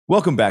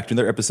Welcome back to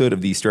another episode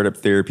of the Startup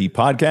Therapy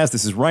Podcast.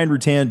 This is Ryan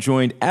Rutan,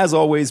 joined as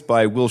always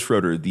by Will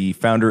Schroeder, the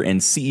founder and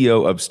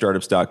CEO of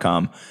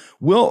Startups.com.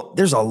 Will,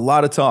 there's a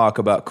lot of talk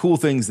about cool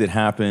things that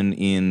happen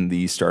in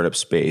the startup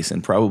space,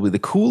 and probably the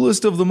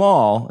coolest of them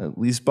all, at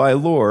least by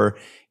lore,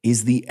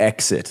 is the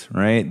exit,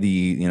 right?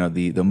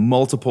 The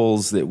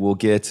multiples that we'll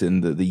get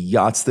and the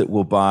yachts that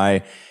we'll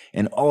buy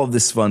and all of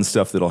this fun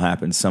stuff that'll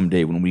happen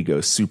someday when we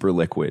go super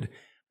liquid.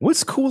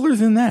 What's cooler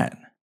than that?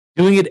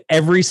 Doing it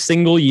every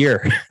single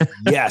year.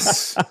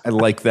 Yes, I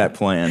like that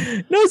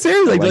plan. No,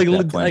 seriously,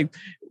 like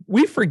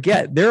we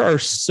forget there are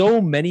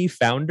so many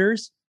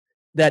founders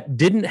that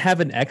didn't have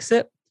an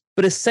exit,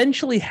 but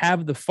essentially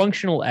have the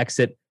functional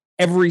exit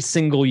every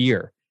single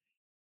year.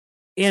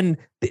 And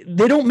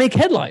they don't make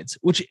headlines,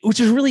 which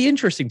is really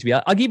interesting to me.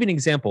 I'll give you an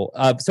example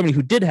of somebody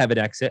who did have an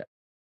exit,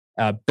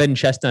 Ben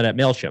Chestnut at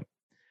MailChimp.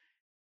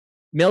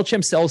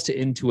 MailChimp sells to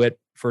Intuit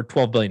for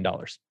 $12 billion.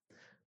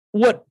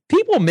 What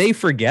people may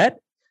forget,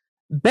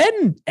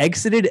 Ben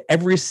exited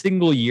every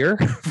single year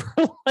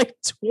for like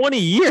 20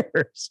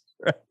 years,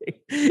 right?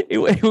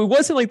 It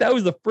wasn't like that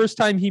was the first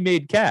time he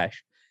made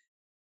cash.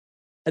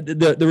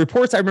 The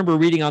reports I remember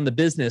reading on the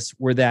business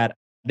were that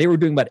they were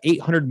doing about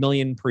 $800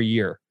 million per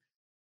year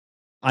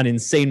on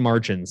insane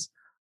margins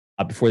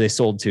before they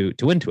sold to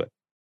Intuit,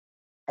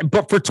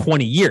 but for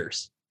 20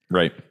 years.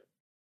 Right.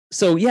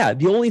 So yeah,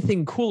 the only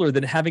thing cooler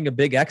than having a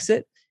big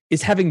exit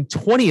is having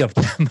 20 of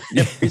them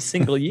every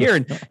single year.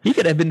 And he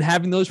could have been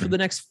having those for the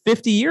next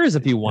 50 years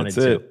if he wanted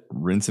to.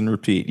 Rinse and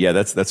repeat. Yeah,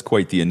 that's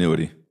quite the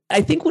annuity.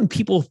 I think when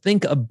people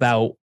think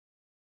about,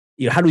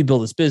 how do we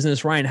build this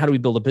business, Ryan, how do we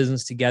build a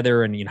business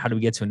together, and how do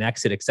we get to an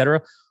exit, et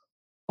cetera,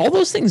 all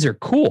those things are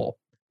cool.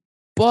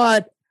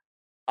 But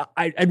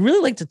I'd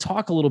really like to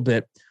talk a little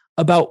bit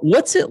about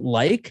what's it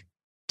like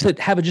to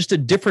have just a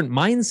different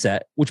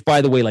mindset, which,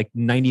 by the way, like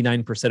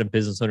 99% of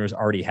business owners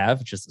already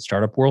have, just the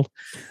startup world.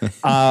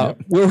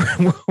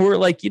 We're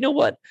like, you know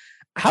what?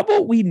 How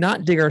about we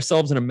not dig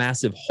ourselves in a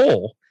massive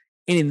hole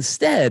and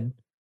instead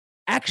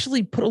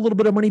actually put a little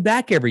bit of money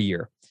back every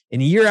year?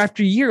 And year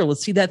after year,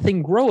 let's see that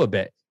thing grow a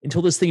bit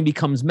until this thing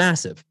becomes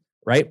massive,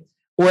 right?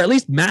 Or at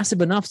least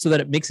massive enough so that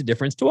it makes a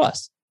difference to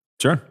us.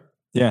 Sure.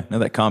 Yeah. No,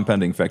 that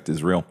compounding effect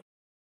is real.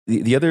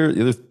 The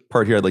other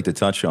part here I'd like to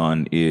touch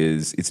on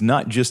is it's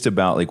not just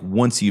about like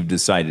once you've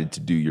decided to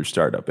do your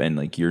startup and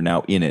like you're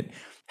now in it,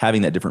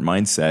 having that different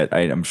mindset.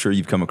 I'm sure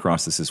you've come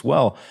across this as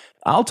well.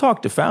 I'll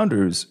talk to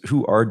founders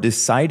who are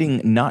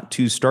deciding not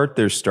to start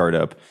their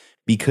startup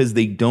because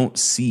they don't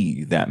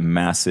see that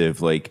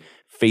massive like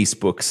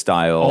Facebook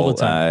style,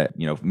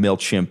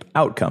 MailChimp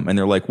outcome. And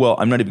they're like, well,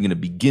 I'm not even going to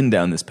begin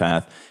down this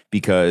path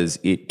because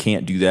it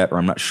can't do that, or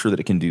I'm not sure that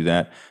it can do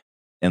that.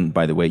 And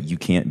by the way, you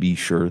can't be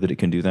sure that it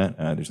can do that.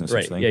 There's no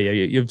such thing. Yeah.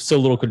 You have so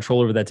little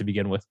control over that to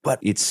begin with. But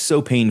it's so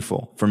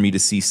painful for me to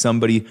see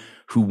somebody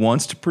who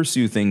wants to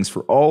pursue things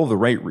for all the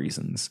right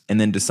reasons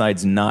and then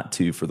decides not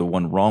to for the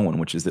one wrong one,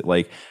 which is that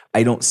like,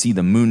 I don't see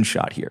the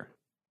moonshot here.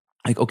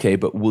 Like, okay,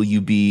 but will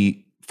you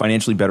be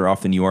financially better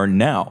off than you are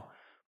now?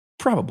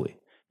 Probably.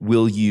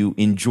 Will you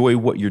enjoy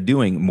what you're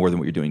doing more than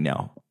what you're doing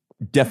now?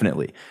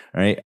 Definitely.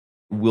 All right.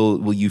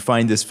 Will you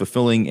find this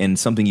fulfilling and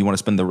something you want to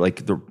spend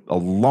a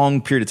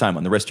long period of time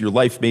on, the rest of your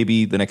life,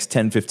 maybe the next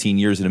 10, 15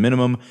 years at a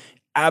minimum?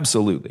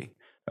 Absolutely.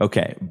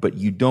 Okay. But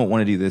you don't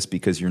want to do this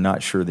because you're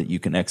not sure that you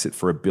can exit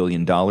for $1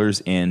 billion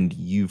and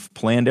you've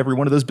planned every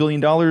one of those $1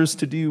 billion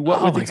to do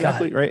what with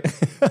exactly, God. Right?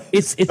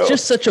 It's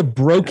just such a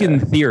broken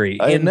theory.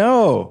 I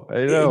know.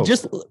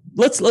 Just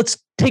let's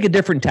take a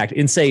different tact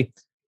and say,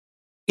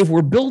 if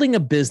we're building a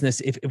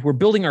business, if we're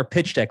building our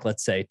pitch deck,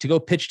 let's say, to go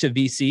pitch to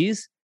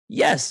VCs,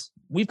 yes,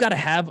 we've got to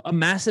have a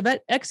massive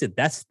exit.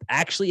 That's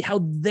actually how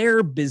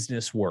their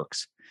business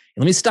works.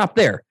 And let me stop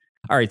there.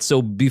 All right.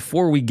 So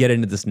before we get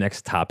into this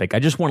next topic, I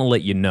just want to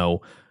let you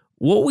know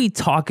what we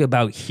talk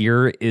about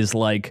here is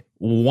like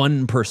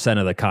 1%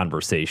 of the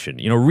conversation.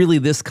 Really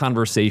this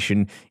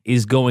conversation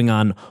is going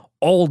on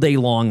all day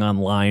long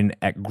online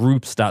at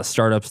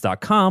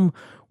groups.startups.com,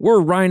 where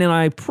Ryan and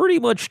I pretty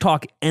much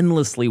talk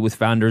endlessly with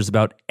founders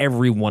about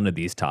every one of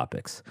these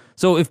topics.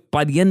 So if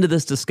by the end of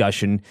this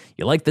discussion,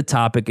 you like the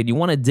topic and you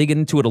want to dig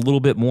into it a little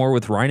bit more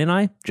with Ryan and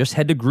I, just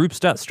head to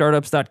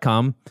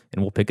groups.startups.com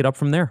and we'll pick it up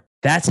from there.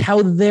 That's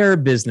how their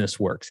business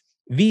works.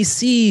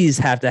 VCs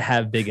have to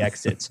have big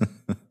exits.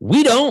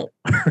 We don't.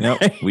 Nope,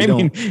 we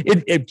don't.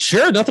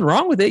 Sure, nothing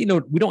wrong with it.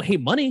 We don't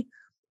hate money,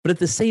 but at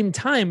the same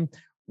time,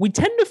 we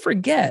tend to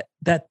forget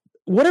that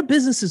what a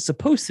business is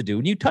supposed to do,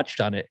 and you touched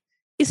on it,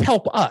 is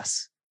help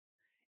us.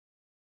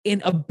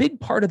 And a big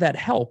part of that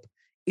help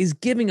is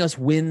giving us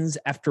wins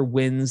after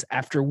wins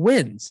after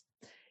wins.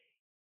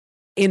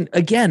 And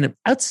again,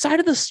 outside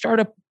of the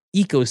startup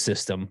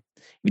ecosystem,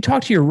 you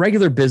talk to your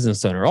regular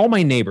business owner, all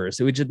my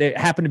neighbors, they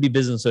happen to be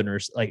business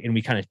owners, and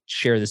we kind of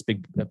share this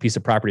big piece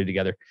of property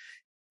together.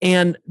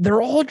 And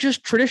they're all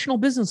just traditional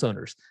business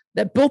owners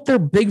that built their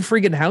big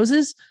friggin'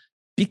 houses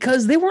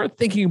because they weren't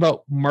thinking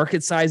about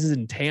market sizes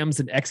and TAMs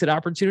and exit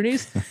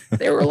opportunities.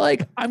 They were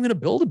like, I'm going to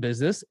build a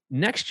business.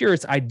 Next year,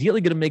 it's ideally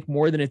going to make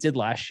more than it did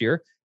last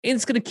year. And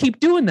it's going to keep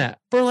doing that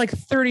for like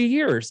 30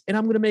 years. And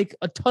I'm going to make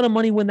a ton of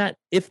money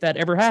if that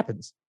ever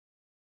happens.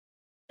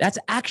 That's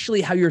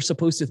actually how you're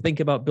supposed to think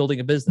about building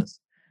a business.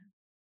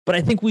 But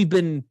I think we've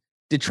been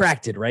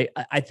detracted, right?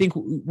 I think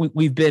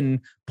we've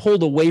been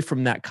pulled away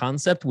from that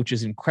concept, which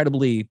is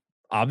incredibly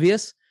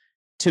obvious,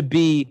 to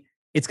be,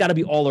 it's got to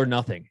be all or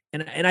nothing.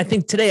 And I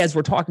think today, as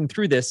we're talking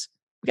through this,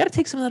 we got to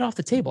take some of that off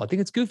the table. I think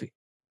it's goofy.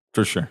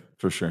 For sure.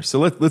 So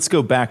let's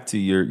go back to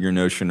your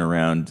notion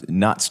around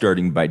not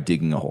starting by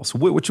digging a hole. So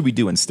what should we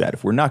do instead?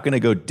 If we're not going to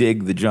go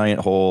dig the giant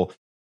hole,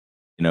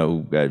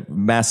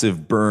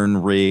 massive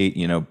burn rate,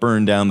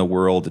 burn down the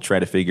world to try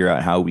to figure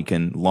out how we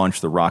can launch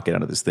the rocket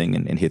out of this thing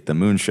and hit the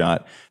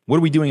moonshot, what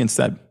are we doing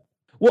instead?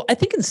 Well, I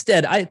think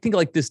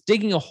like this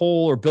digging a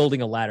hole or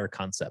building a ladder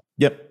concept.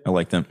 Yep, I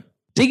like them.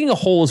 Digging a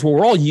hole is what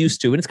we're all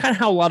used to. And it's kind of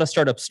how a lot of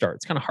startups start.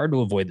 It's kind of hard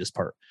to avoid this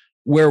part,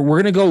 where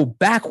we're going to go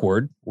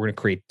backward. We're going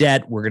to create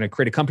debt. We're going to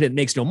create a company that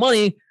makes no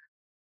money,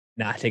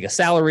 not take a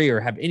salary or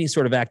have any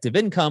sort of active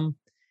income,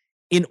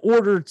 in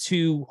order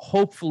to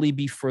hopefully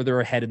be further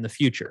ahead in the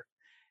future.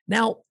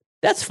 Now,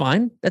 that's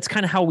fine. That's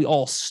kind of how we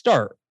all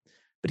start.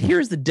 But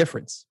here's the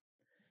difference.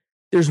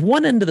 There's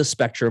one end of the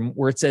spectrum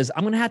where it says,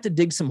 I'm going to have to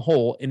dig some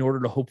hole in order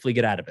to hopefully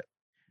get out of it.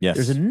 Yes.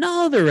 There's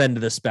another end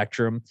of the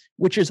spectrum,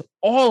 which is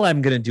all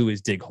I'm going to do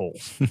is dig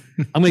holes.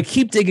 I'm going to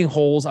keep digging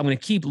holes. I'm going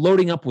to keep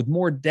loading up with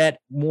more debt,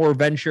 more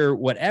venture,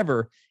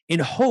 whatever, in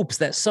hopes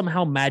that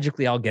somehow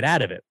magically I'll get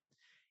out of it.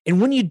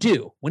 And when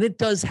it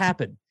does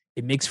happen,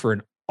 it makes for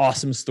an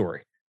awesome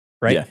story,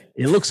 right? Yeah.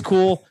 It looks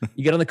cool.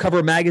 You get on the cover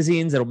of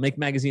magazines. They don't make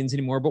magazines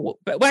anymore,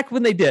 but back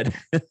when they did,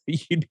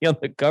 you'd be on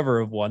the cover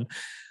of one.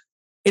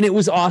 And it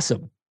was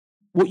awesome.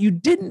 What you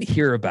didn't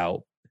hear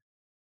about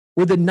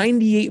were the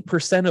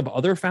 98% of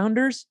other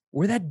founders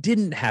where that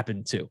didn't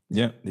happen to.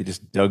 Yeah, they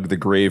just dug the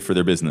grave for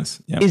their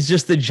business. Yeah. Is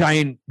just the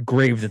giant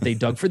grave that they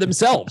dug for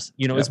themselves,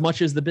 as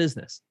much as the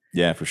business.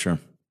 Yeah, for sure.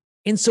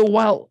 And so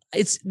while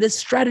this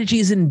strategy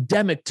is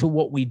endemic to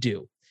what we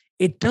do,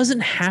 it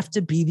doesn't have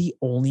to be the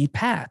only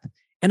path.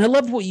 And I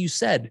loved what you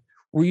said,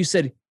 where you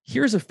said,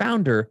 here's a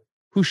founder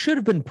who should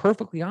have been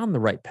perfectly on the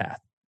right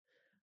path,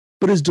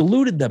 but has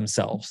deluded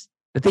themselves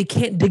that they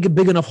can't dig a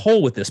big enough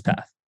hole with this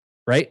path,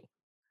 right?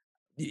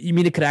 You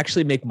mean it could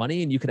actually make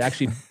money and you could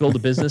actually build a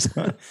business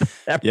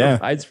that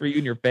provides for you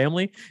and your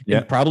family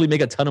and probably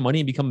make a ton of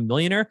money and become a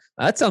millionaire?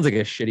 That sounds like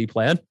a shitty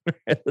plan.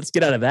 Let's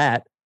get out of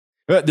that.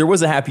 But there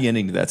was a happy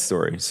ending to that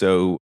story.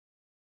 So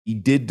he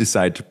did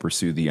decide to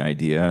pursue the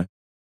idea.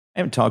 I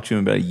haven't talked to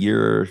him about a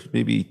year,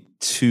 maybe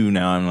two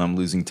now. I'm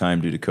losing time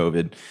due to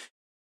COVID.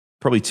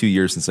 Probably 2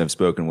 years since I've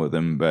spoken with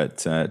him, but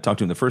talked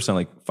to him the first time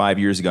like 5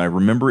 years ago. I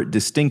remember it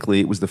distinctly.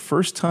 It was the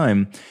first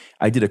time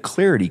I did a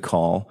clarity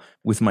call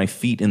with my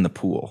feet in the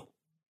pool.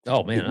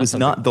 Oh man, it was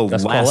not the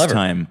last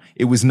time.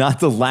 It was not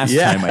the last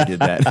time I did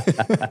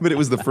that, but it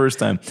was the first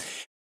time.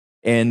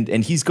 And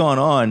he's gone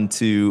on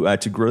to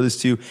grow this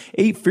to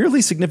a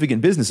fairly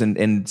significant business,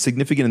 and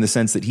significant in the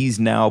sense that he's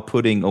now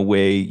putting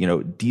away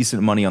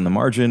decent money on the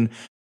margin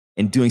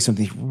and doing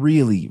something he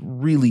really,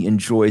 really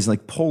enjoys,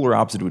 like polar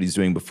opposite of what he's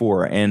doing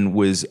before, and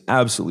was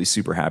absolutely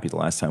super happy the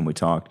last time we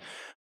talked.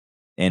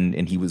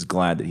 And he was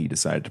glad that he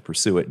decided to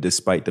pursue it,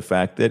 despite the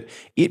fact that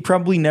it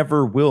probably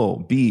never will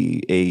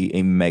be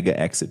a mega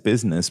exit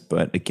business.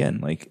 But again,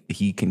 like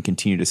he can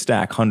continue to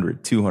stack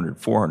 $100, $200,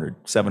 $400,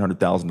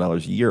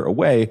 $700,000 a year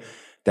away.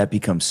 That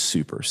becomes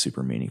super,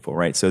 super meaningful,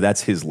 right? So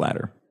that's his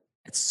ladder.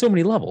 It's so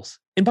many levels.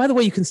 And by the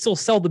way, you can still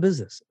sell the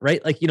business,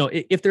 right? Like,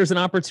 if there's an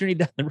opportunity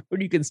down the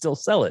road, you can still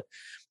sell it.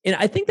 And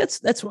I think that's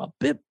a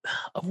bit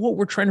of what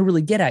we're trying to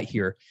really get at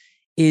here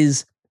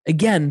is,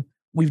 again,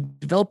 we've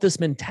developed this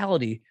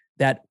mentality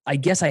that I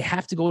guess I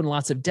have to go in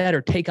lots of debt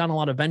or take on a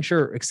lot of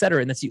venture, et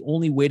cetera. And that's the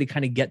only way to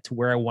kind of get to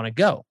where I want to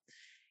go.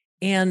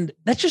 And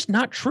that's just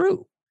not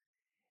true.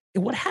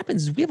 And what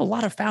happens is we have a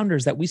lot of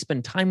founders that we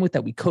spend time with,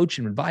 that we coach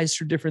and advise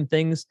through different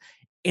things.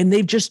 And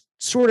they've just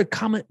sort of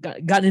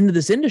gotten into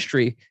this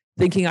industry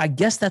thinking, I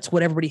guess that's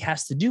what everybody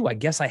has to do. I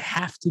guess I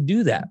have to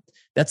do that.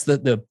 That's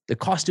the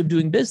cost of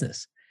doing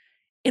business.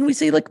 And we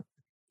say, look,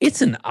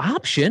 it's an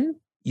option.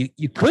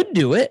 You could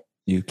do it.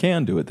 You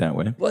can do it that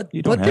way, but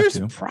you don't have there's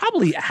to.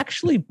 Probably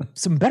actually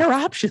some better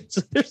options.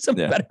 There's some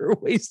better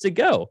ways to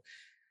go.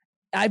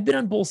 I've been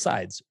on both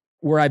sides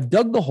where I've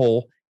dug the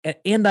hole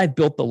and I've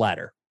built the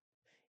ladder.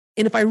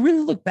 And if I really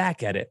look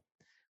back at it,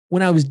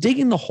 when I was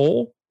digging the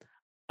hole,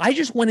 I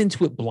just went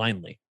into it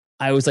blindly.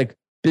 I was like,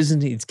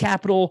 business needs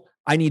capital.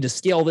 I need to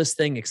scale this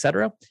thing, et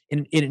cetera.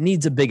 And it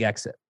needs a big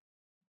exit.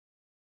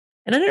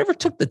 And I never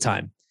took the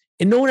time.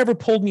 And no one ever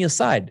pulled me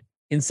aside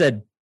and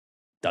said,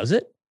 does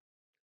it?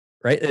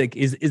 Right? Like,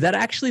 is that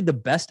actually the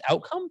best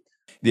outcome?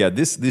 Yeah,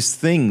 this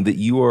thing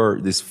that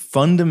this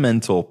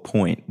fundamental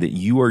point that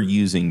you are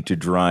using to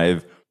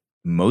drive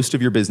most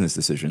of your business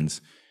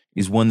decisions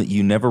is one that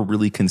you never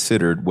really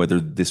considered whether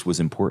this was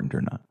important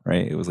or not,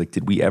 right? It was like,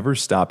 did we ever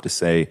stop to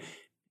say,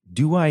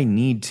 do I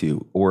need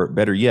to, or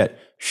better yet,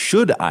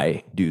 should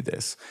I do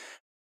this?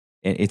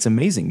 And it's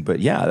amazing. But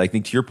yeah, I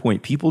think to your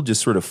point, people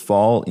just sort of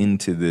fall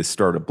into this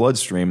startup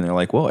bloodstream and they're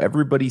like, well,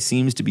 everybody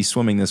seems to be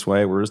swimming this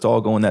way. We're just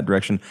all going that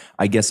direction.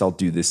 I guess I'll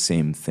do this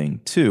same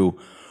thing too.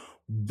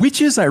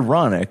 Which is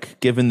ironic,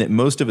 given that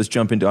most of us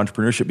jump into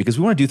entrepreneurship because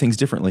we want to do things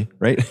differently,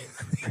 right?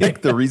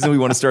 Like the reason we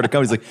want to start a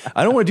company is like,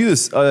 I don't want to do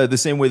this the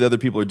same way that other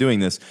people are doing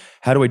this.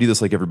 How do I do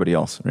this like everybody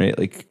else, right?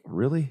 Like,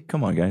 really?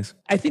 Come on, guys.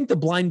 I think the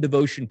blind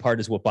devotion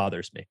part is what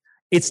bothers me.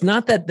 It's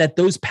not that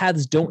those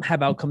paths don't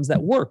have outcomes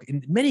that work.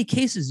 In many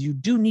cases, you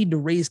do need to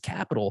raise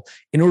capital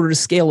in order to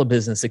scale a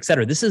business, et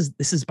cetera. This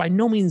is by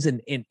no means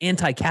an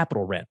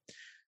anti-capital rant.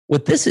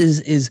 What this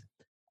is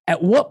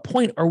at what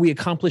point are we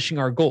accomplishing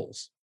our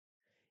goals?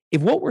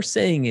 If what we're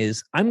saying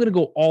is, I'm going to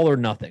go all or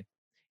nothing,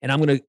 and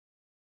I'm going to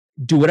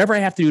do whatever I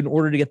have to do in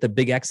order to get the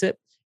big exit,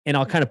 and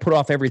I'll kind of put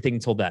off everything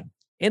until then.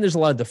 And there's a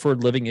lot of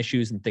deferred living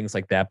issues and things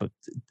like that, but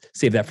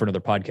save that for another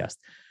podcast.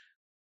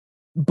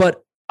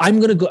 But I'm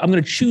going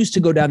to choose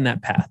to go down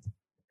that path.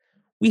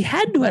 We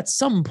had to, at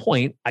some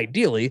point,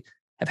 ideally,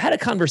 have had a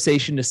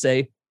conversation to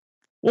say,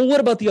 well, what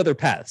about the other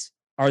paths?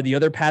 Are the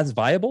other paths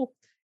viable?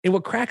 And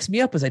what cracks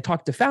me up is I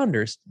talk to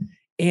founders,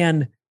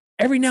 and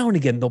every now and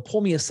again, they'll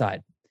pull me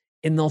aside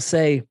and they'll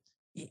say,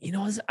 you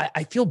know,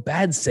 I feel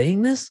bad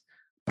saying this,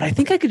 but I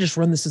think I could just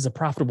run this as a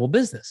profitable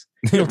business.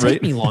 It'll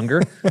take me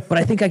longer, but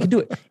I think I could do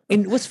it.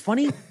 And what's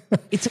funny,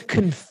 it's a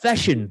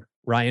confession,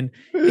 Ryan.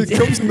 It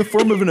comes in the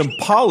form of an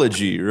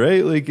apology,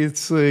 right? Like,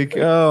 it's like,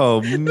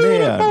 oh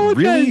man,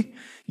 really?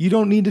 You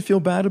don't need to feel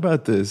bad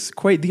about this.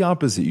 Quite the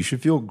opposite. You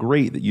should feel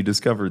great that you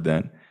discovered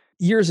that.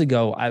 Years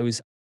ago, I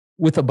was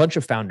with a bunch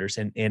of founders,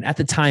 and at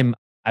the time,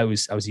 I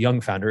was a young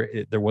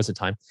founder. There was a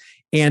time,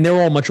 and they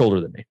were all much older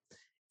than me.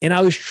 And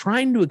I was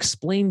trying to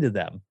explain to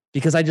them,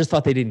 because I just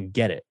thought they didn't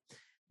get it,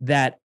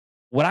 that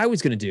what I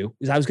was going to do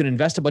is I was going to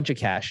invest a bunch of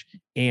cash,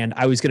 and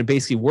I was going to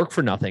basically work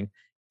for nothing.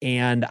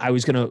 And I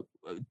was going to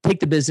take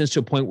the business to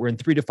a point where in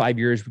 3 to 5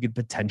 years, we could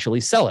potentially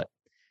sell it.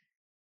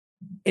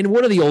 And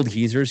one of the old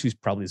geezers, who's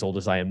probably as old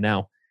as I am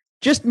now,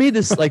 just made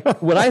this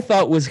like what I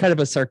thought was kind of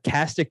a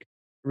sarcastic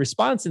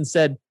response and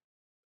said,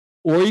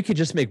 or you could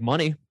just make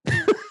money.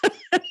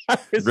 I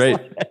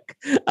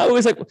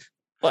was like,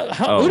 what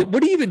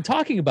are you even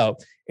talking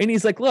about? And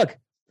he's like, look,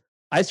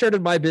 I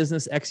started my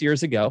business X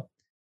years ago.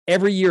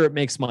 Every year it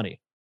makes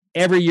money.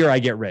 Every year I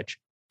get rich.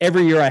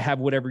 Every year I have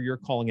whatever you're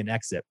calling an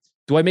exit.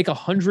 Do I make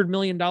 $100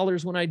 million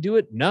when I do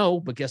it? No,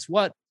 but guess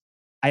what?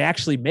 I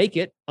actually make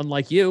it,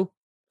 unlike you.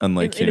 And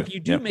if you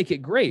do make it,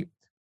 great.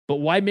 But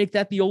why make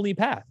that the only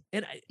path?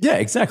 Yeah,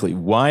 exactly.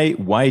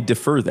 Why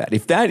defer that?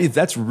 If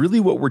that's really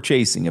what we're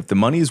chasing, if the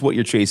money is what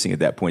you're chasing at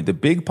that point, the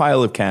big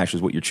pile of cash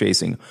is what you're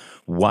chasing,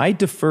 why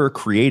defer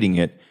creating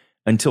it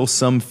until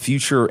some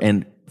future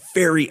and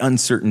very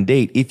uncertain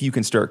date if you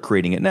can start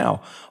creating it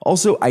now?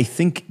 Also, I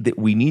think that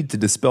we need to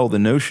dispel the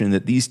notion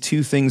that these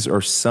two things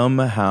are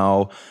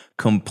somehow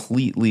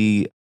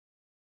completely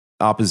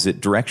opposite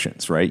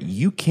directions, right?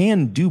 You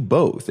can do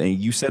both. And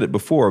you said it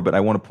before, but I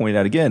want to point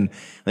out again,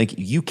 like,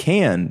 you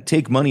can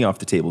take money off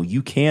the table.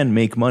 You can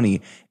make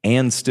money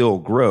and still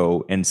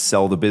grow and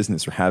sell the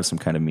business or have some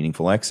kind of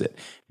meaningful exit.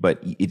 But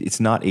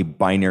it's not a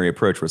binary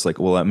approach where it's like,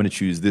 well, I'm going to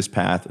choose this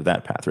path or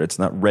that path, right? It's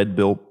not red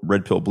pill,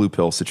 blue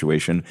pill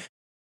situation.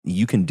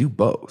 You can do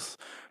both.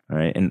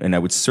 Right. And I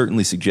would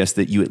certainly suggest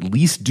that you at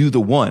least do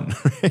the one,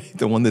 right?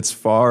 The one that's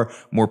far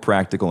more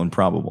practical and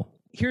probable.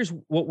 Here's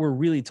what we're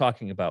really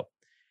talking about.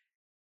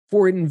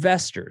 For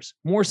investors,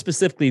 more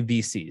specifically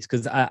VCs,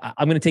 because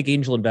I'm going to take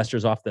angel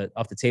investors off the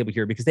table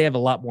here because they have a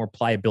lot more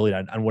pliability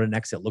on what an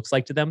exit looks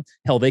like to them.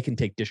 Hell, they can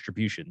take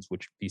distributions,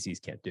 which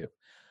VCs can't do.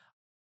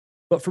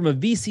 But from a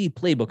VC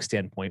playbook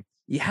standpoint,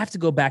 you have to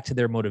go back to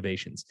their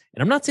motivations.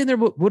 And I'm not saying their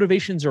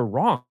motivations are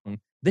wrong.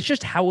 That's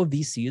just how a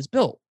VC is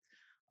built.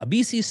 A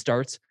VC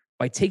starts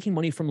by taking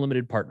money from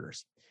limited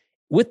partners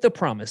with the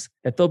promise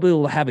that they'll be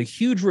able to have a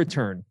huge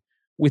return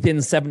within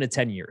 7 to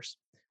 10 years.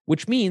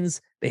 Which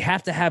means they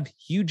have to have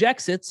huge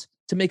exits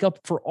to make up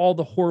for all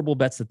the horrible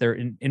bets that they're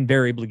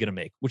invariably going to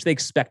make, which they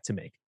expect to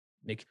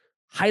make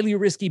highly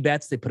risky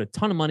bets. They put a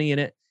ton of money in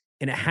it,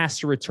 and it has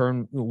to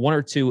return 1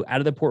 or 2 out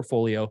of the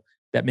portfolio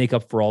that make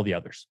up for all the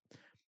others.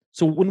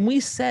 So when we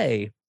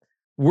say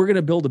we're going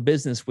to build a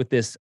business with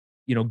this,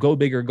 go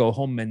big or go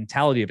home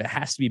mentality, if it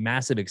has to be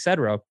massive, et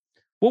cetera,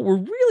 what we're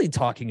really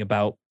talking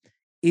about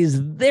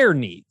is their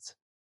needs,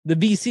 the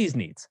VC's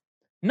needs,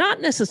 not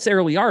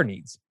necessarily our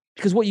needs.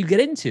 Because what you get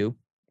into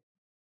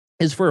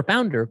is, for a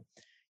founder,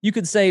 you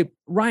could say,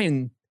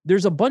 Ryan,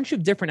 there's a bunch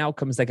of different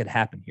outcomes that could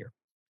happen here.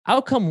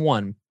 Outcome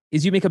 1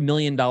 is you make $1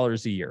 million a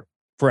year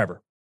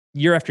forever.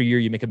 Year after year,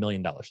 you make $1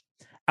 million.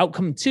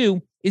 Outcome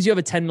 2 is you have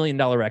a $10 million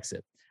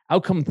exit.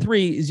 Outcome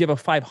 3 is you have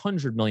a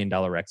 $500 million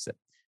exit.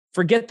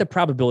 Forget the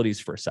probabilities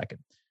for a second.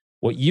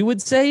 What you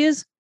would say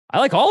is, I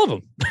like all of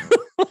them.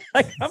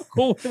 Like, I'm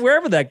cool with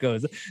wherever that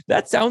goes.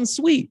 That sounds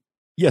sweet.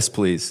 Yes,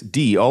 please.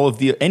 D,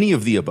 any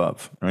of the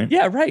above, right?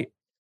 Yeah, right.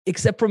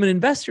 Except from an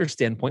investor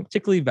standpoint,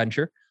 particularly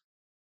venture,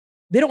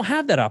 they don't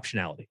have that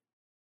optionality.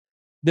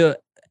 The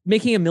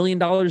making $1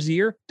 million a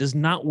year does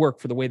not work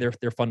for the way their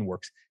fund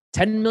works.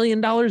 $10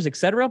 million, et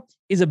cetera,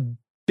 is a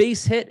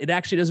base hit. It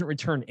actually doesn't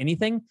return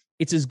anything.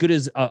 It's as good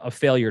as a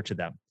failure to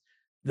them.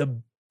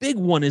 The big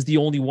one is the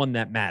only one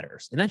that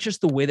matters. And that's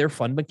just the way their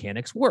fund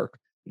mechanics work.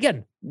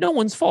 Again, no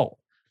one's fault.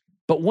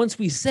 But once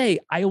we say,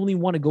 I only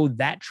want to go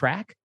that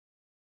track,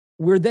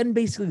 we're then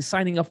basically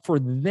signing up for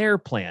their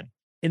plan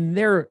in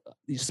their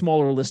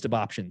smaller list of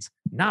options,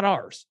 not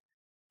ours.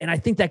 And I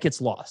think that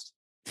gets lost.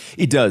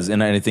 It does.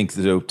 And I think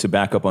to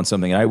back up on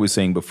something I was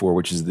saying before,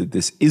 which is that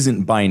this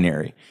isn't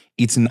binary.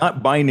 It's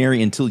not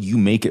binary until you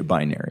make it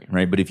binary,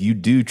 right? But if you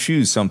do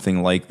choose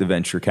something like the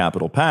venture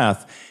capital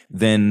path,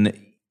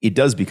 then it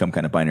does become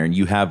kind of binary. And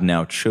you have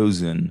now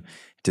chosen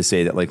to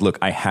say that, like, look,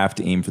 I have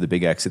to aim for the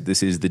big exit.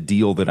 This is the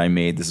deal that I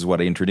made. This is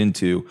what I entered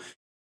into.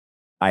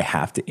 I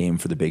have to aim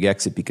for the big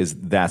exit because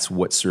that's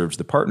what serves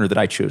the partner that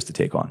I chose to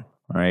take on,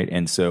 right?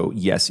 And so,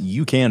 yes,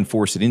 you can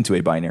force it into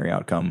a binary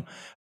outcome.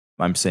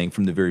 I'm saying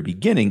from the very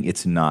beginning,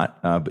 it's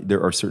not, but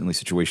there are certainly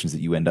situations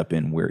that you end up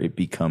in where it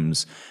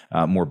becomes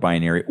more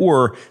binary,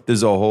 or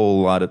there's a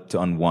whole lot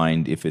to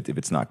unwind if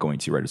it's not going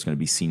to, right? It's going to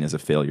be seen as a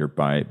failure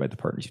by the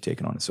partners you've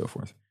taken on and so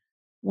forth.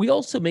 We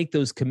also make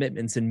those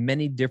commitments in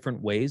many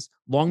different ways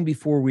long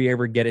before we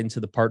ever get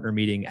into the partner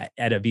meeting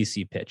at a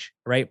VC pitch,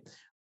 right?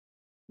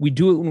 We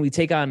do it when we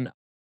take on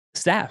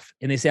staff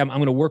and they say, I'm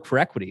going to work for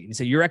equity. And you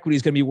say, your equity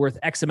is going to be worth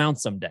X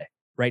amount someday,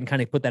 right? And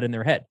kind of put that in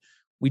their head.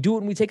 We do it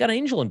when we take on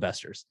angel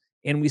investors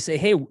and we say,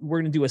 hey, we're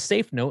going to do a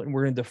safe note and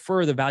we're going to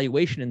defer the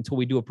valuation until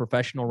we do a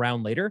professional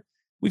round later.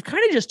 We've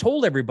kind of just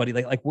told everybody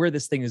like where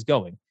this thing is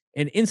going.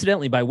 And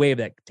incidentally, by way of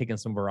that, taking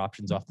some of our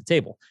options off the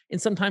table. And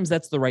sometimes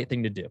that's the right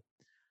thing to do.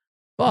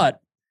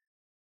 But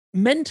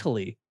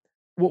mentally,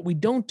 what we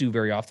don't do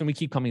very often, we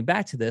keep coming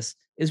back to this,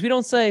 is we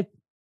don't say,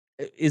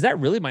 is that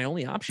really my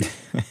only option?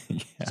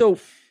 Yeah. So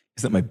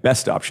is that my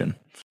best option?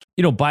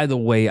 By the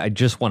way, I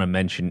just want to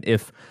mention,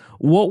 if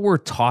what we're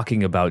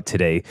talking about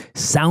today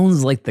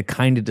sounds like the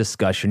kind of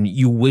discussion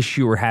you wish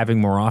you were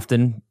having more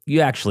often, you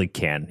actually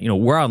can.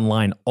 We're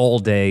online all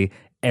day,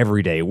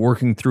 every day,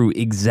 working through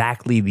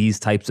exactly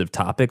these types of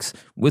topics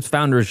with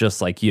founders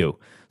just like you.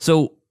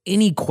 So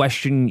any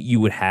question you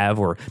would have,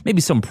 or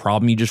maybe some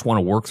problem you just want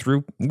to work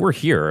through, we're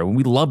here and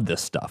we love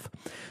this stuff.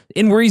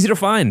 And we're easy to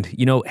find.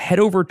 Head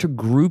over to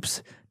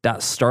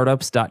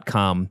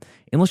groups.startups.com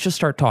and let's just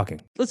start talking.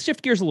 Let's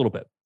shift gears a little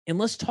bit and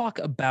let's talk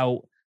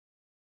about,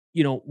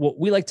 what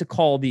we like to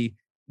call the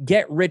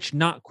get rich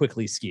not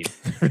quickly scheme,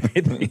 right?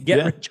 The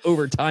get rich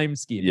over time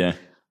scheme. Yeah.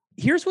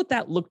 Here's what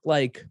that looked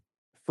like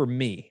for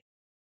me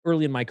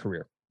early in my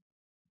career.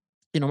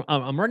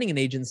 I'm running an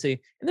agency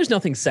and there's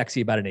nothing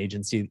sexy about an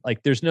agency.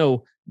 Like there's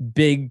no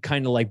big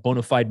kind of like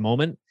bona fide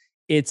moment.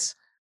 It's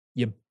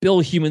you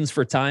bill humans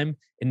for time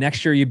and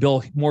next year you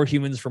bill more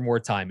humans for more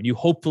time and you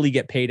hopefully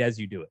get paid as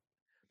you do it.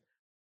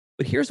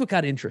 But here's what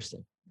got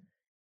interesting.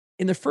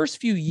 In the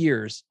first few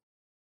years,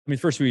 we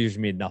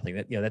made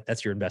nothing.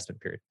 That's your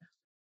investment period.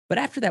 But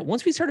after that,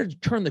 once we started to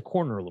turn the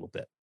corner a little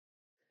bit,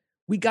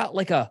 we got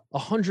like a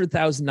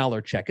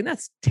 $100,000 check and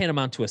that's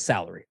tantamount to a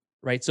salary.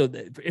 Right. So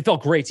it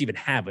felt great to even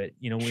have it,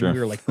 when Sure. we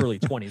were like early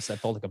 20s, that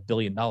felt like $1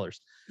 billion.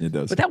 It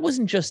does. But that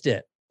wasn't just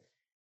it.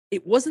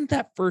 It wasn't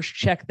that first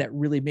check that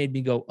really made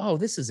me go, oh,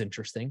 this is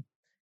interesting.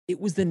 It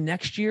was the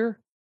next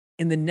year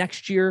and the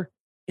next year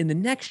and the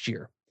next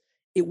year.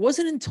 It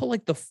wasn't until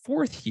like the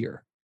fourth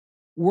year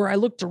where I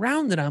looked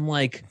around and I'm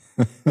like,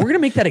 we're going to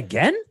make that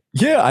again?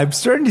 Yeah, I'm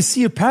starting to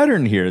see a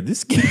pattern here.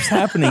 This keeps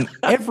happening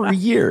every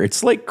year.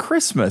 It's like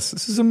Christmas.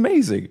 This is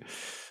amazing.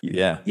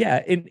 Yeah.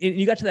 Yeah. And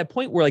you got to that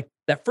point where like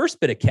that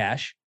first bit of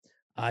cash,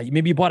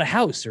 maybe you bought a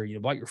house or you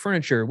bought your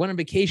furniture, went on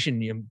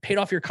vacation, you paid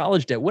off your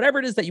college debt, whatever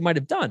it is that you might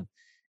have done.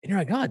 And you're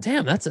like, God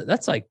damn,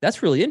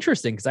 that's really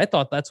interesting because I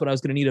thought that's what I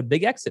was going to need a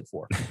big exit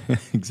for.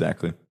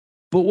 Exactly.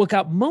 But what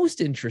got most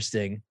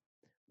interesting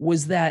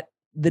was that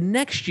the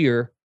next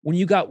year when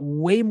you got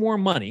way more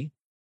money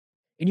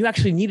and you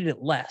actually needed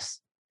it less,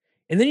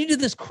 and then you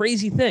did this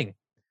crazy thing,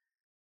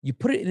 you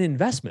put it in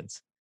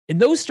investments and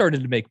those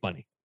started to make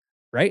money,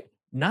 right?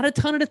 Not a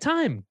ton at a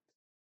time,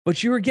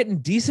 but you were getting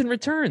decent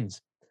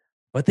returns,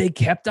 but they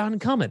kept on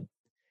coming.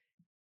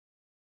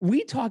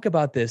 We talk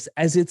about this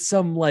as it's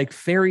some like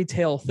fairy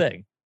tale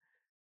thing.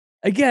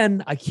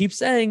 Again, I keep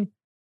saying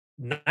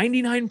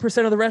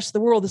 99% of the rest of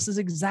the world, this is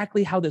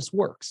exactly how this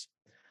works.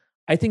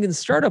 I think in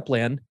startup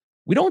land,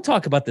 we don't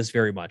talk about this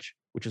very much,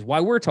 which is why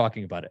we're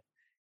talking about it.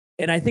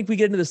 And I think we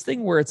get into this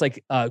thing where it's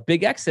like a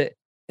big exit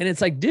and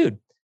it's like, dude,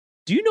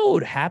 do you know what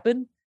would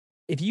happen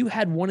if you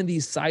had one of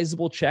these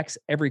sizable checks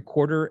every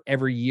quarter,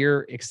 every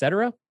year, et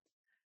cetera?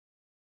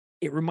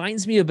 It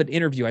reminds me of an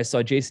interview I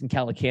saw Jason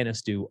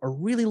Calacanis do a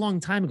really long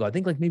time ago. I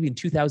think like maybe in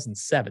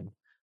 2007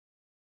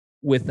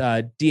 with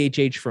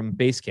DHH from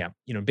Basecamp.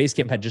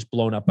 Basecamp had just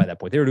blown up by that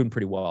point. They were doing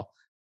pretty well,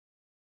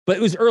 but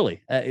it was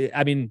early.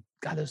 God,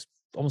 that was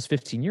almost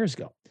 15 years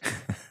ago.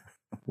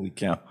 Holy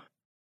cow.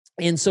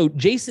 And so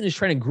Jason is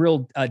trying to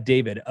grill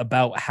David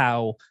about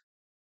how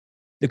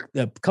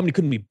the company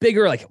couldn't be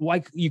bigger. Like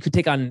why you could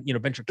take on,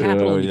 venture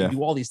capital, and you could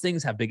do all these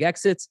things, have big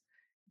exits.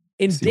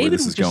 And David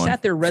was just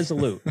sat there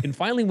resolute. And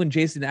finally, when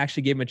Jason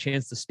actually gave him a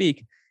chance to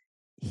speak,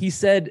 he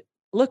said,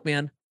 look,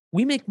 man,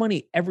 we make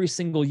money every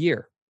single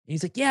year. And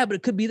he's like, yeah, but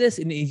it could be this.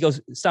 And he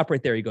goes, stop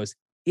right there. He goes,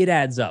 it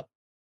adds up.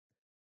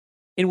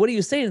 And what he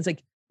was saying is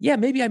like, yeah,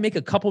 maybe I make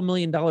a couple $1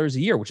 million a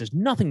year, which is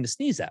nothing to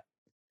sneeze at.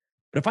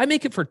 But if I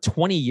make it for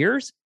 20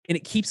 years and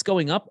it keeps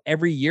going up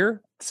every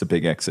year, it's a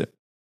big exit.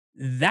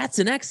 That's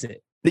an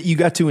exit that you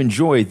got to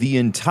enjoy the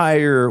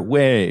entire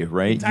way,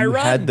 right? Entire you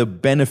run. had the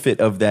benefit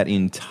of that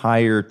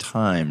entire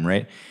time,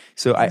 right?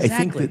 So I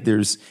think that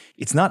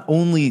it's not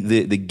only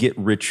the get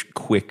rich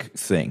quick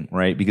thing,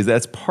 right? Because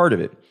that's part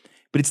of it,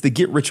 but it's the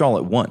get rich all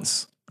at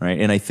once, right?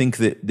 And I think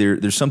that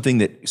there's something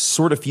that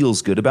sort of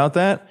feels good about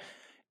that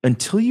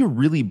until you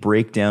really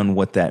break down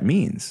what that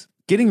means.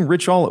 Getting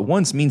rich all at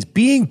once means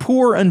being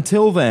poor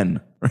until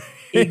then. Right?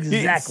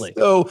 Exactly.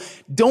 So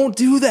don't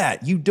do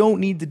that. You don't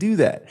need to do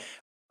that.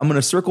 I'm going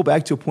to circle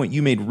back to a point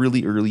you made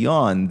really early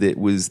on that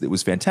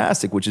was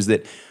fantastic, which is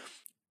that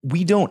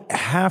we don't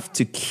have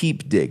to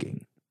keep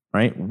digging,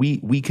 right? We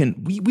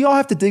all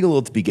have to dig a little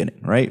at the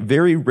beginning, right?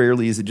 Very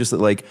rarely is it just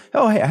like,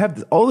 oh, hey, I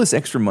have all this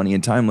extra money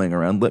and time laying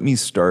around. Let me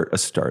start a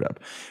startup,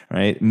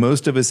 right?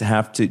 Most of us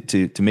have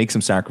to make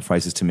some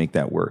sacrifices to make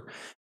that work.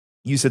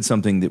 You said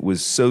something that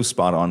was so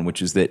spot on,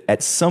 which is that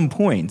at some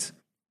point,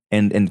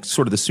 and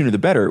sort of the sooner the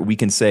better, we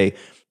can say,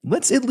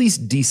 let's at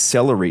least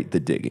decelerate the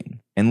digging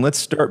and let's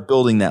start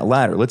building that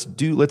ladder.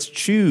 Let's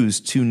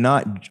choose to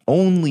not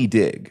only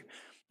dig,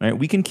 right?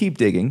 We can keep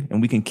digging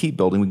and we can keep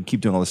building, we can keep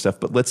doing all this stuff,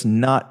 but let's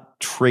not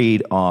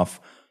trade off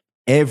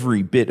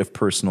every bit of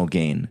personal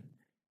gain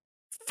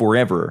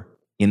forever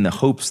in the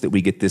hopes that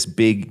we get this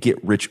big get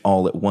rich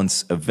all at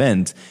once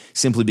event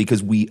simply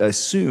because we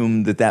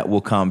assume that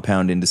will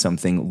compound into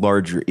something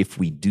larger if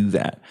we do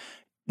that.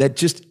 That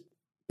just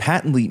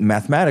patently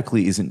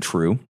mathematically isn't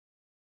true.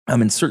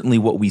 And certainly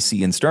what we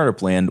see in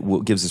startup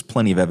land gives us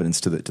plenty of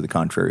evidence to the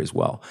contrary as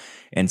well.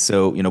 And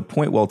so,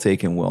 point well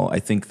taken, Will. I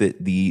think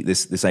that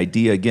this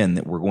idea again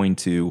that we're going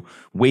to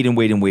wait and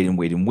wait and wait and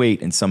wait and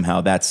wait, and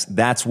somehow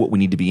that's what we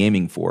need to be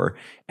aiming for,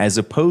 as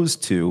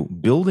opposed to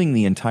building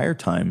the entire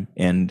time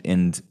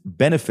and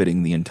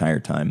benefiting the entire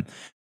time.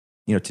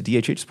 To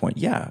DHH's point,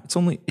 yeah, it's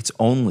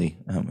only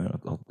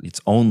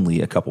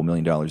a couple $1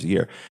 million a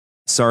year.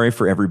 Sorry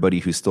for everybody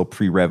who's still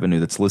pre-revenue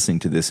that's listening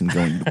to this and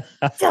going,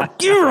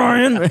 fuck you,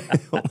 Ryan.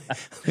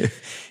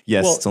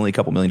 Yes, it's only a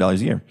couple $1 million a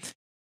year.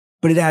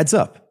 But it adds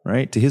up,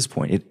 right? To his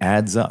point, it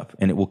adds up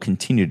and it will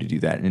continue to do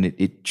that. And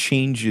it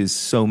changes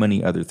so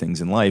many other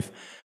things in life.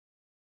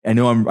 I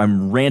know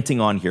I'm ranting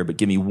on here, but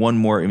give me one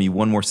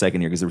more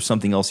second here because there was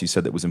something else you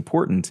said that was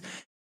important.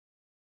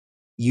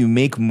 You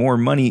make more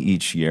money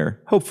each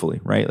year,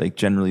 hopefully, right? Like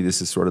generally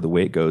this is sort of the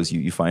way it goes.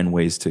 You find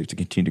ways to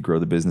continue to grow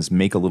the business,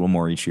 make a little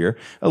more each year,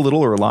 a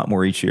little or a lot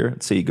more each year.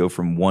 Let's say you go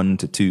from 1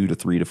 to 2 to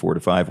 3 to 4 to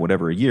 5,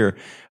 whatever a year,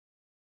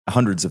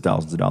 hundreds of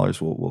thousands of dollars,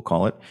 we'll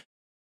call it.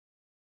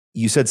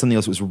 You said something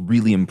else that was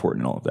really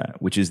important in all of that,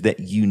 which is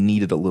that you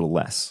needed a little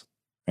less,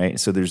 right?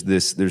 So there's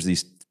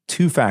these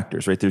two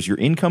factors, right? There's your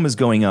income is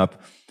going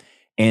up,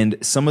 and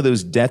some of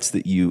those debts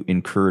that you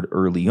incurred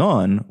early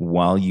on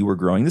while you were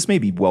growing, this may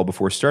be well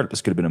before startup.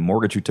 This could have been a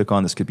mortgage you took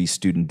on. This could be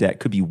student debt,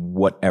 could be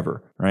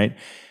whatever, right?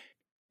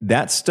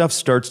 That stuff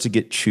starts to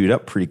get chewed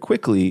up pretty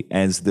quickly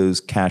as those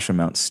cash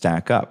amounts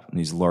stack up and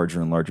these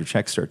larger and larger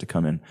checks start to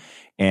come in.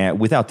 And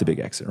without the big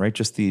exit, right?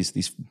 Just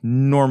these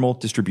normal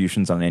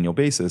distributions on an annual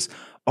basis.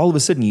 All of a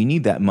sudden, you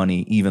need that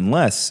money even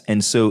less,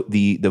 and so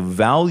the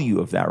value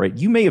of that, right?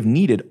 You may have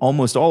needed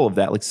almost all of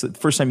that. Like the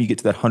first time you get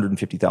to that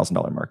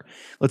 $150,000 mark,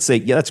 let's say,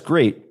 yeah, that's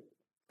great,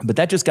 but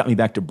that just got me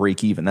back to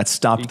break even. That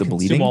stopped the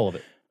bleeding, all of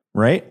it,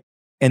 right?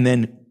 And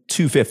then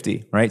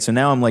 250, right? So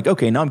now I'm like,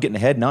 okay, now I'm getting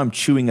ahead. Now I'm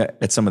chewing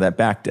at some of that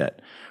back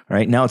debt,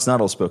 right? Now it's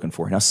not all spoken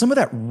for. Now some of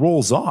that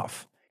rolls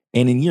off.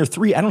 And in year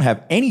 3, I don't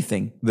have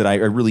anything that I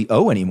really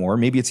owe anymore.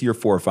 Maybe it's year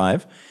 4 or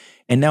 5.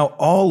 And now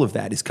all of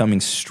that is coming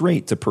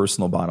straight to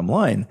personal bottom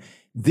line.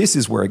 This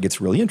is where it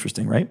gets really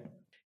interesting, right?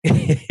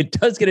 It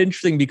does get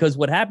interesting because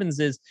what happens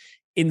is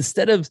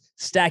instead of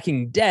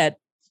stacking debt,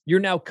 you're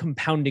now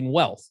compounding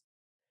wealth.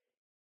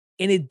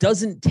 And it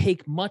doesn't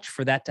take much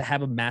for that to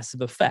have a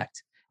massive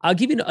effect. I'll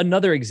give you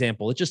another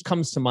example. It just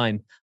comes to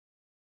mind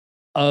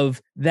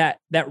of that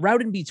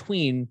route in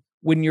between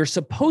when you're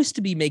supposed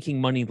to be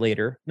making money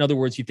later. In other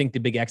words, you think the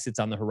big exit's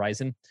on the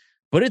horizon,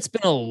 but it's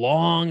been a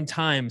long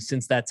time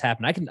since that's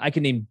happened. I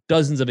can name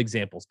dozens of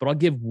examples, but I'll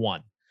give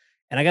one.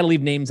 And I got to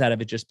leave names out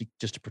of it just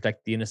to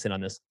protect the innocent on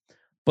this.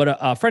 But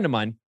a friend of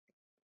mine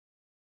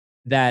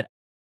that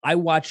I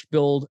watched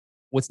build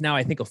what's now,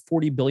 I think, a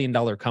 $40 billion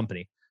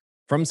company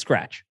from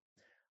scratch.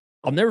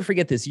 I'll never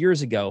forget this.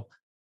 Years ago,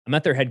 I'm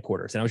at their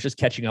headquarters and I was just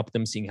catching up with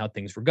them, seeing how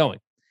things were going.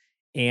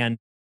 And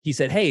he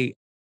said, hey,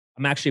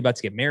 I'm actually about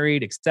to get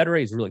married, et cetera.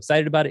 He's really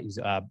excited about it. He's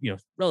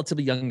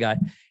relatively young guy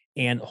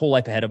and whole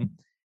life ahead of him.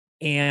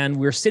 And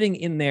we're sitting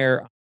in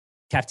their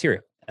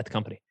cafeteria at the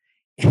company.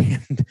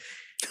 And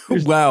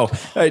wow.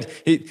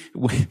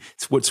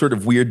 It's what sort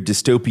of weird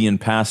dystopian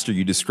past are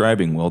you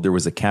describing? Well, there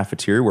was a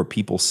cafeteria where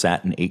people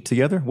sat and ate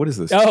together. What is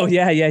this? Oh,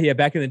 yeah.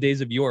 Back in the days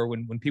of yore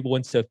when people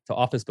went to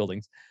office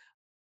buildings.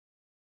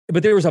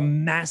 but there was a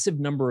massive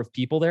number of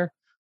people there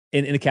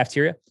in the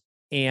cafeteria.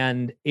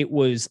 And it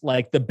was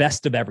like the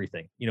best of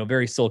everything,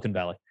 very Silicon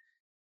Valley.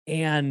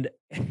 And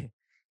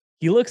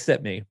he looks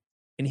at me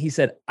and he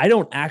said, I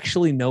don't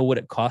actually know what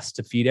it costs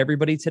to feed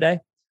everybody today,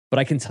 but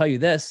I can tell you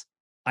this,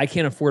 I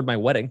can't afford my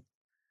wedding.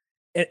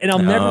 And I'll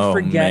never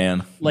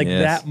forget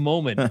that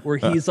moment where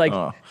he's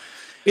like,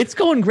 it's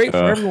going great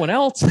for everyone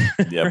else.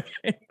 Yep.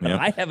 Right? Yep.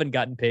 I haven't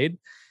gotten paid.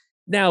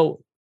 Now,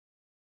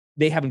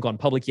 they haven't gone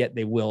public yet.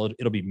 They will.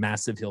 It'll be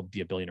massive. He'll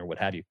be a billionaire, what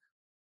have you.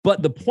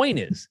 But the point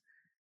is,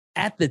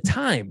 at the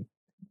time,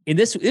 it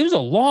was a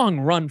long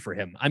run for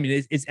him. I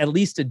mean, it's at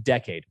least a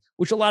decade,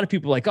 which a lot of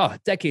people are like, oh, a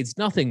decade's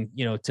nothing,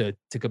 to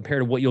compare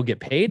to what you'll get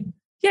paid.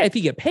 Yeah, if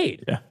you get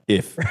paid. Yeah,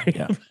 if right.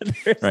 Yeah.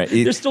 Right.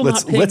 They're still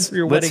not paying for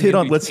your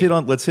wedding. Let's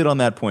hit on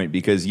that point,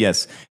 because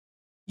yes,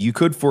 you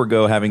could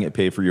forego having it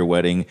pay for your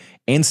wedding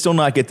and still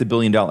not get the $1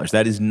 billion.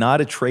 That is not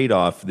a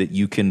trade-off that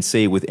you can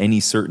say with any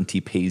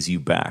certainty pays you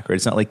back, right?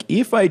 It's not like,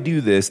 if I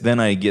do this, then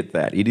I get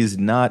that. It is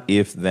not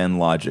if-then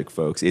logic,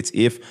 folks. It's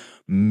if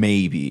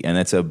maybe, and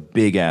that's a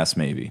big ass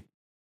maybe.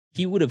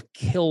 He would have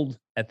killed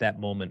at that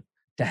moment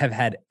to have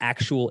had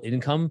actual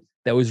income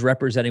that was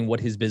representing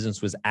what his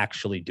business was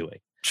actually doing.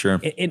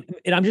 Sure. And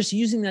I'm just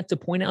using that to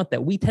point out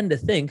that we tend to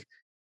think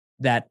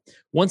that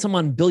once I'm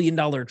on $1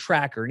 billion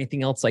track or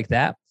anything else like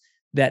that,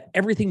 that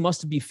everything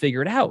must be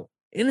figured out.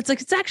 And it's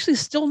like, it's actually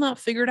still not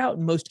figured out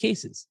in most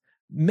cases.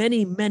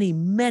 Many, many,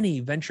 many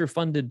venture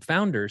funded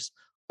founders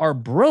are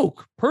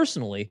broke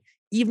personally,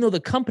 even though the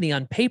company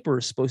on paper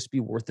is supposed to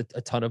be worth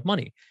a ton of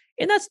money.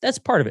 And that's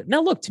part of it.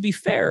 Now, look, to be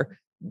fair,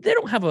 they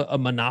don't have a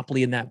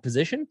monopoly in that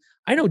position.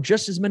 I know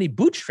just as many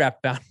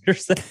bootstrap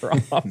founders that are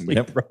awfully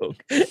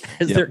broke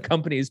as their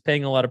company is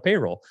paying a lot of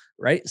payroll,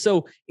 right?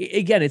 So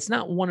again, it's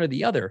not one or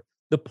the other.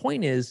 The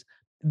point is,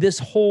 this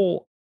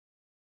whole,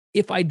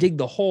 if I dig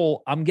the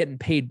hole, I'm getting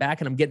paid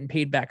back and I'm getting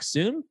paid back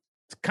soon,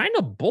 it's kind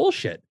of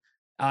bullshit.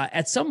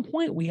 At some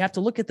point, we have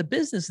to look at the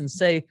business and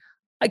say,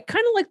 I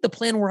kind of like the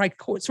plan where I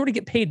sort of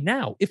get paid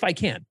now, if I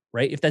can,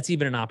 right? If that's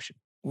even an option.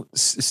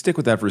 Stick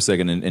with that for a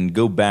second and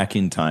go back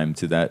in time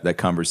to that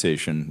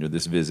conversation or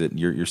this visit.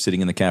 You're sitting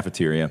in the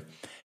cafeteria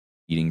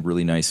eating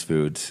really nice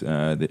food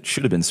that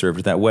should have been served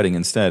at that wedding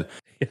instead.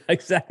 Yeah,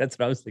 exactly. That's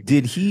what I was thinking.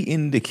 Did he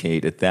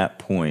indicate at that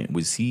point,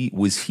 was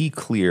he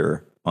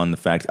clear on the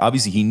fact,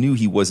 obviously he knew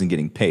he wasn't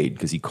getting paid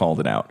because he called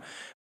it out,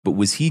 but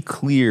was he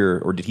clear,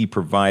 or did he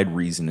provide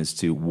reason as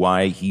to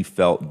why he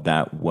felt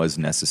that was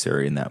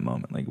necessary in that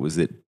moment? Like, was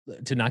it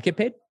to not get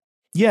paid?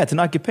 Yeah, to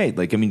not get paid.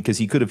 Like, I mean, because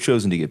he could have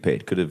chosen to get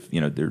paid. Could have,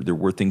 there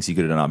were things he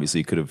could have done. Obviously,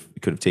 he could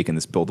have taken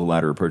this build a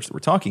ladder approach that we're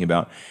talking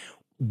about.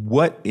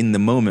 What in the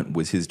moment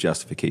was his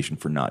justification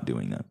for not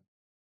doing that?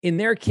 In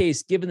their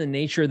case, given the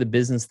nature of the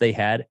business they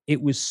had,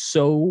 it was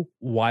so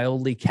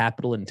wildly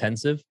capital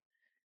intensive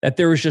that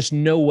there was just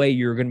no way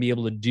you were going to be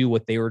able to do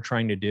what they were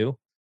trying to do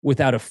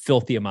without a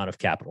filthy amount of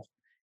capital.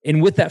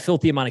 And with that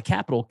filthy amount of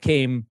capital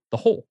came the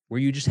hole where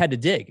you just had to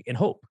dig and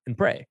hope and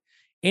pray.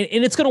 And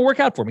it's going to work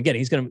out for him. Again,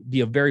 he's going to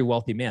be a very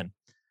wealthy man.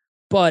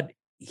 But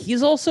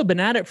he's also been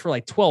at it for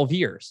like 12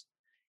 years.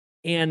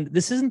 And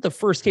this isn't the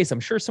first case.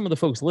 I'm sure some of the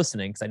folks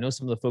listening, because I know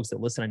some of the folks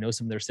that listen, I know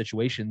some of their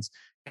situations,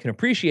 can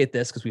appreciate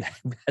this because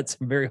we've had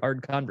some very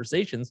hard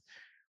conversations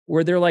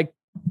where they're like,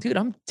 dude,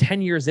 I'm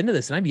 10 years into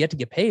this and I've yet to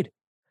get paid.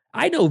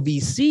 I know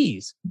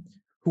VCs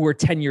who are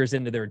 10 years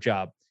into their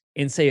job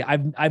and say,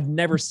 I've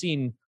never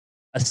seen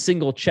a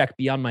single check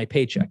beyond my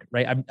paycheck,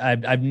 right?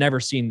 I've never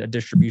seen a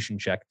distribution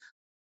check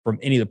from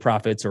any of the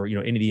profits or,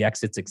 any of the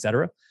exits, et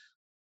cetera.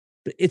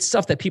 But it's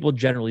stuff that people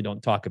generally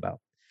don't talk about.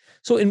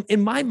 So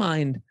in my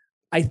mind,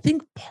 I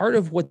think part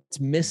of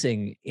what's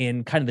missing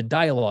in kind of the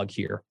dialogue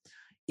here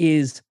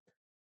is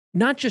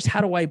not just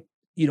how do I,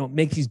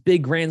 make these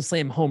big grand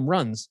slam home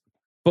runs,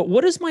 but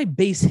what does my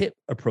base hit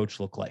approach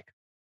look like?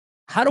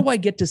 How do I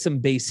get to some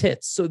base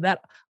hits so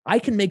that I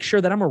can make sure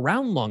that I'm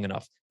around long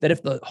enough that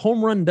if the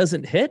home run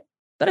doesn't hit,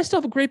 that I still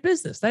have a great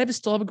business, that I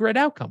still have a great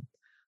outcome.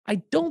 I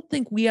don't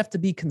think we have to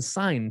be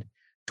consigned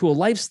to a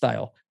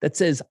lifestyle that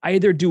says I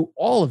either do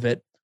all of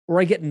it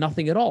or I get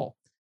nothing at all.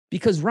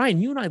 Because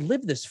Ryan, you and I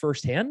live this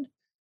firsthand.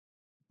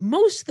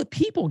 Most of the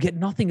people get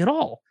nothing at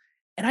all.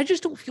 And I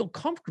just don't feel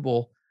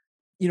comfortable,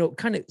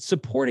 kind of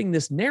supporting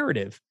this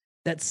narrative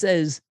that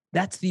says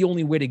that's the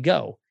only way to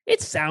go.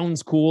 It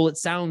sounds cool. It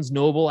sounds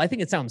noble. I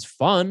think it sounds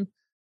fun,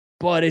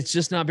 but it's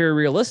just not very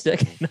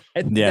realistic.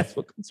 I think that's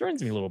what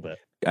concerns me a little bit.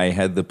 I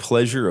had the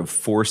pleasure of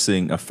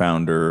forcing a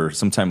founder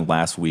sometime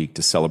last week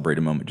to celebrate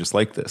a moment just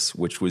like this,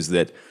 which was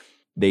that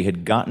they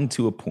had gotten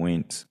to a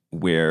point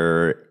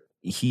where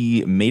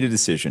he made a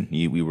decision.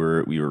 We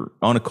were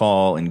on a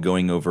call and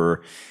going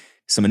over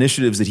some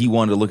initiatives that he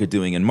wanted to look at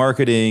doing in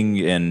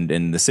marketing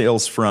and the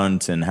sales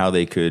front and how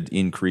they could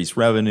increase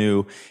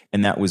revenue.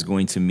 And that was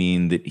going to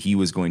mean that he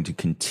was going to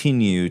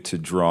continue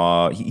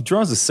to he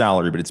draws a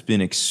salary, but it's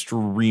been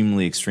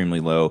extremely, extremely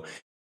low.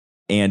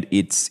 And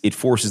it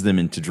forces them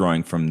into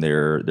drawing from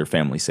their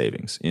family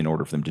savings. In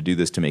order for them to do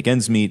this, to make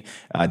ends meet,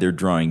 they're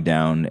drawing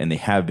down, and they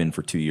have been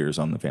for 2 years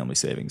on the family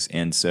savings.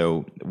 And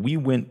so we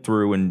went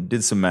through and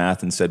did some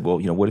math and said, well,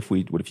 what if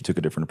you took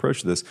a different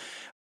approach to this?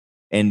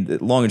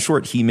 And long and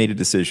short, he made a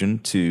decision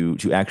to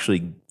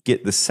actually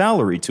get the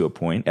salary to a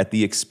point at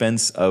the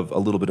expense of a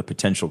little bit of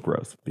potential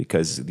growth,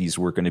 because these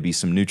were going to be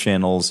some new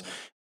channels,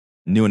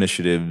 new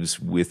initiatives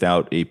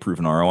without a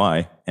proven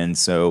ROI. And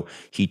so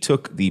he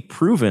took the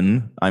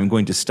proven, I'm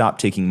going to stop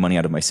taking money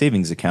out of my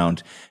savings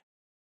account,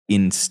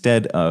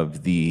 instead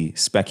of the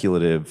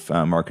speculative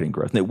marketing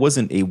growth. And it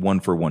wasn't a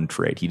one-for-one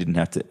trade. He didn't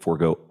have to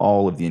forego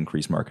all of the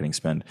increased marketing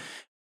spend.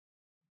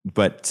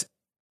 But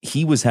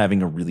he was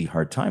having a really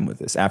hard time with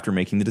this. After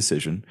making the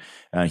decision,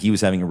 he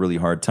was having a really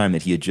hard time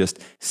that he had just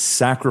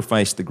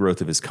sacrificed the growth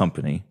of his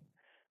company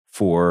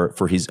for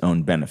his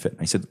own benefit.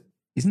 I said,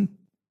 isn't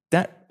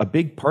that a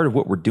big part of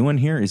what we're doing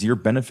here is your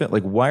benefit?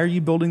 Like, why are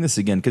you building this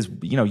again? Because,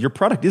 your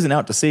product isn't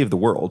out to save the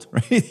world,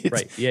 right?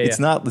 It's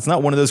not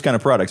one of those kind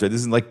of products, right?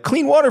 This is like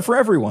clean water for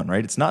everyone,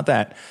 right? It's not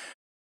that.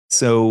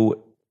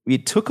 So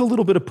it took a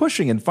little bit of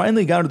pushing, and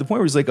finally got to the point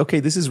where he's like,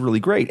 okay, this is really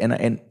great.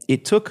 And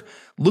it took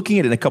looking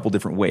at it in a couple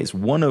different ways.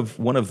 One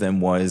of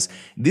them was,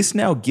 this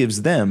now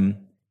gives them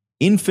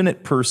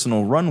infinite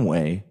personal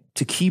runway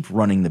to keep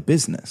running the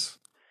business.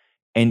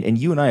 And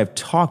you and I have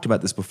talked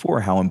about this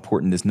before, how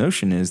important this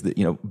notion is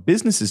that,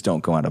 businesses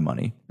don't go out of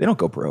money. They don't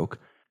go broke.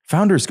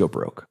 Founders go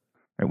broke.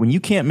 Right? When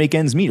you can't make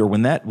ends meet, or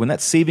when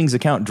that savings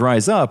account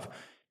dries up,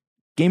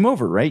 game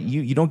over, right?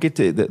 You don't get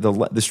to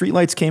the street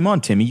lights came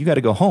on, Timmy. You got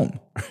to go home.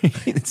 Right?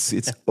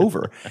 It's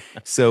over.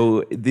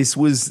 So this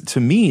was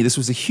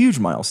a huge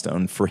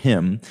milestone for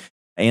him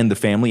and the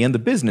family and the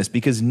business,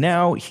 because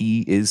now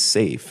he is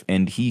safe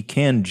and he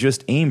can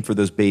just aim for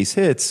those base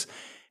hits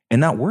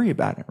and not worry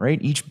about it,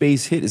 right? Each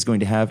base hit is going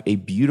to have a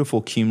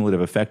beautiful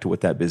cumulative effect to what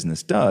that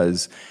business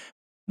does,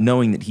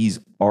 knowing that he's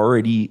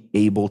already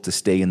able to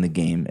stay in the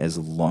game as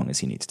long as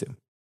he needs to.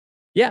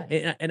 Yeah,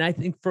 and I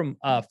think from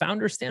a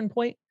founder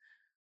standpoint,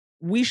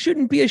 we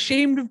shouldn't be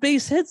ashamed of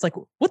base hits. Like,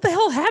 what the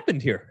hell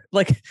happened here?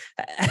 Like,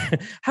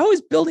 how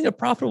is building a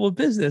profitable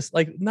business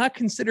not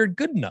considered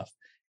good enough?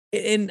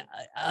 And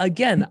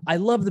again, I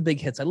love the big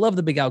hits. I love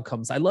the big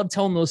outcomes. I love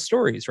telling those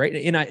stories, right?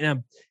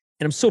 And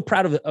I'm so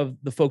proud of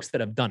the folks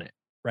that have done it,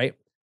 right?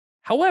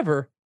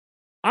 However,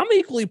 I'm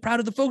equally proud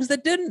of the folks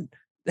that didn't.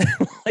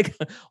 Like,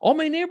 all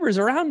my neighbors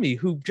around me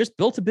who just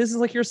built a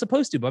business like you're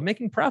supposed to by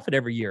making profit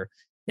every year,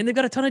 and they've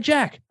got a ton of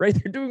jack, right?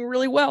 They're doing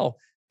really well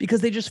because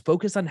they just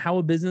focus on how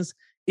a business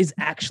is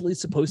actually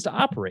supposed to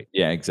operate.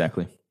 Yeah,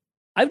 exactly.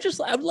 I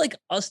would like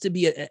us to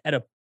be at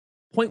a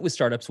point with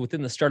startups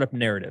within the startup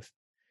narrative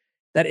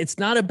that it's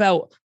not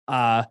about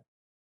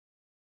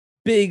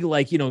big,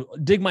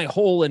 dig my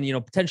hole and,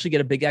 potentially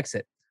get a big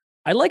exit.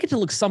 I like it to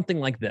look something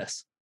like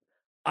this.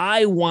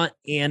 I want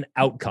an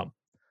outcome.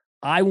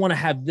 I want to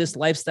have this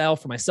lifestyle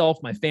for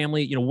myself, my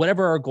family,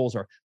 whatever our goals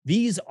are.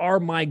 These are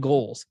my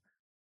goals.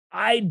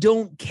 I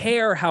don't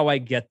care how I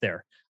get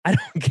there. I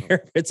don't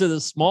care if it's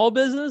a small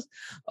business,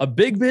 a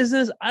big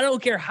business. I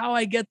don't care how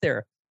I get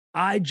there.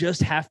 I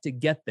just have to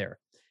get there.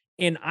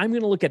 And I'm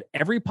going to look at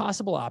every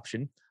possible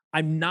option.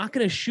 I'm not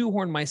going to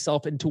shoehorn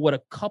myself into what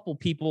a couple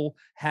people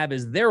have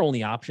as their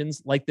only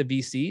options, like the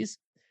VCs.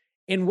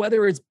 And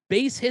whether it's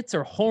base hits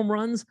or home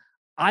runs,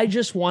 I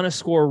just want to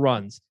score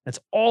runs. That's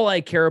all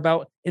I care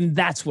about. And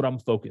that's what I'm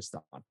focused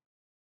on.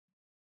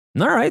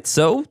 All right.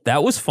 So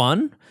that was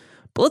fun.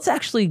 But let's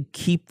actually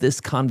keep this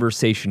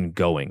conversation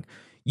going.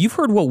 You've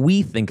heard what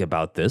we think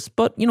about this,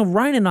 but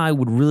Ryan and I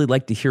would really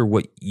like to hear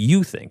what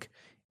you think.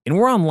 And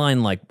we're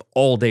online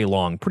all day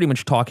long, pretty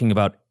much talking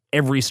about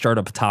every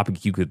startup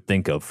topic you could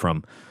think of,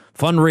 from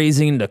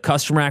fundraising to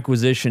customer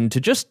acquisition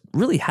to just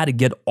really how to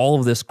get all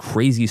of this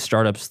crazy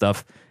startup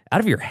stuff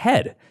out of your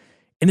head.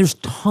 And there's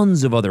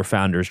tons of other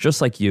founders just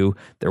like you.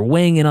 They're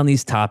weighing in on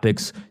these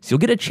topics, so you'll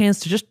get a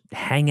chance to just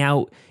hang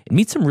out and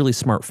meet some really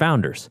smart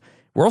founders.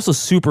 We're also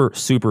super,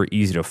 super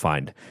easy to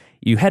find.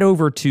 You head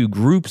over to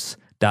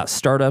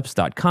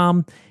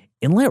groups.startups.com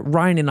and let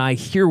Ryan and I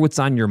hear what's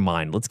on your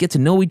mind. Let's get to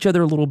know each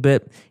other a little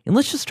bit, and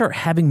let's just start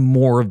having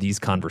more of these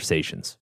conversations.